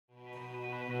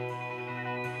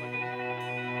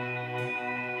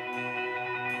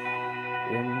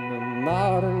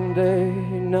one day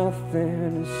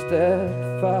nothing is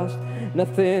steadfast,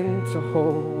 nothing to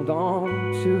hold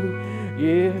on to.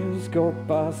 Years go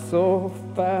by so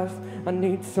fast, I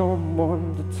need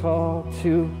someone to talk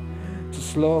to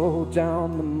slow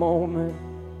down the moment,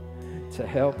 to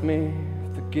help me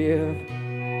forgive.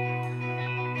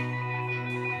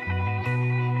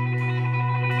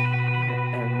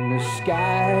 And the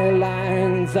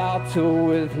skylines alter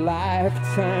with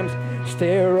lifetimes,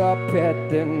 stare up at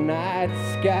the night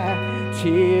sky,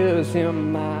 tears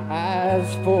in my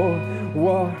eyes for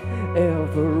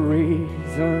whatever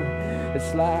reason.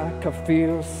 It's like I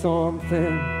feel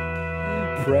something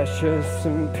precious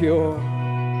and pure.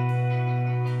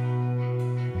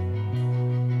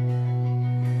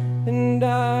 And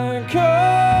I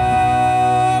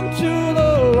come to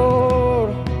the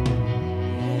Lord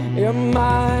in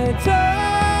my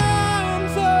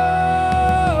times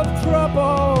of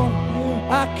trouble.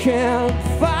 I can't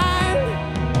find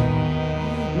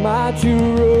my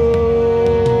Jerusalem.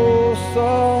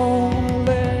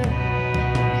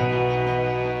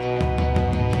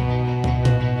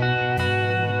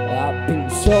 I've been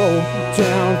so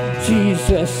down,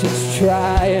 Jesus, it's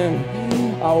trying.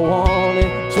 I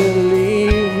wanted to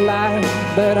leave life,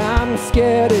 but I'm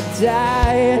scared of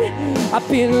dying. I've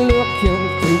been looking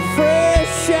through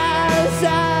fresh eyes,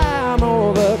 I'm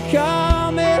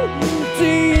overcoming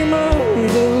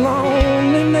demons of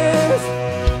loneliness.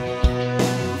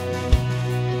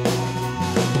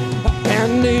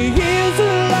 And the years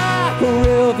are like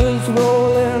rivers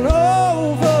rolling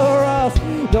over us,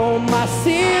 though my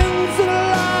sins are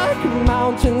like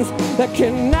mountains that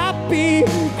cannot be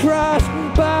crushed.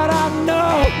 But I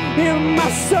know in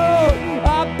my soul,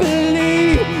 I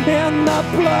believe in the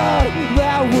blood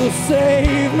that will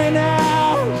save me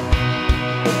now.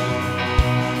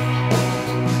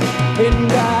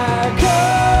 And I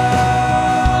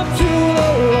come to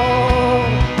the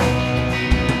Lord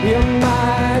in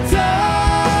my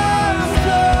times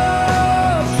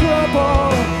of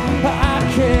trouble. I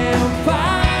can't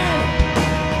find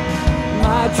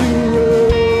my Jerusalem.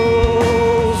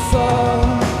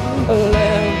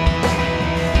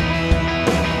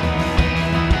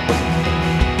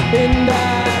 And I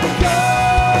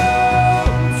come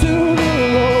to the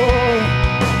Lord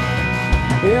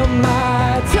in my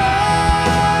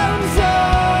times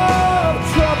of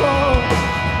trouble.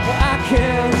 I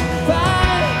can't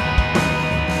find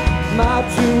my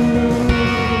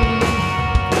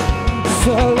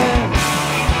Jerusalem.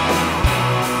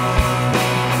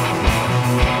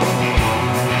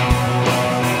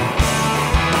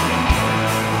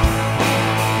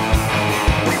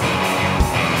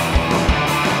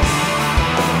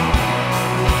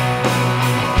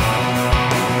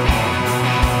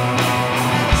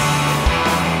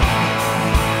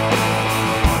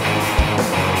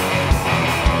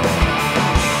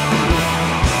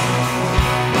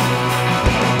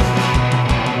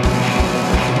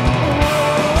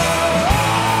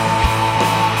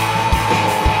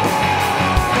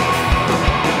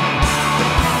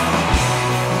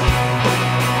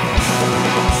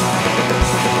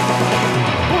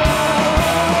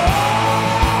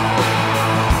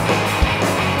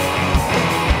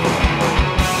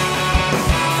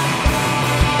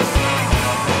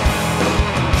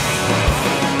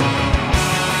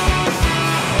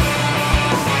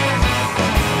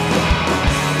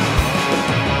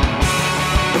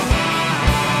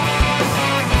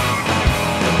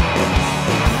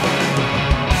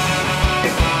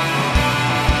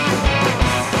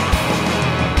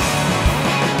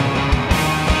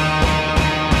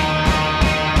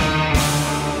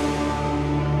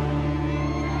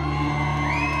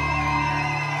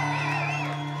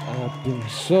 Been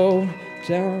so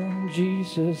down,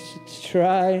 Jesus, it's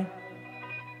trying.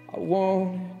 I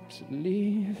wanted to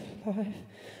leave life,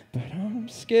 but I'm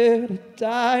scared of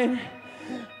dying.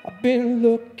 I've been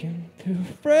looking through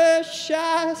fresh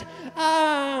eyes,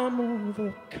 I'm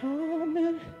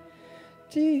overcoming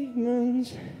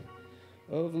demons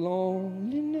of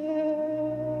loneliness.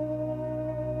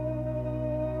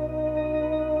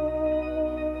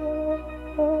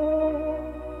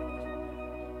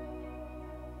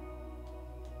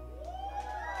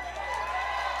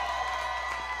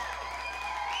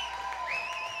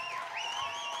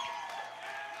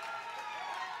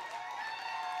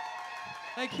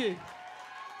 Thank you.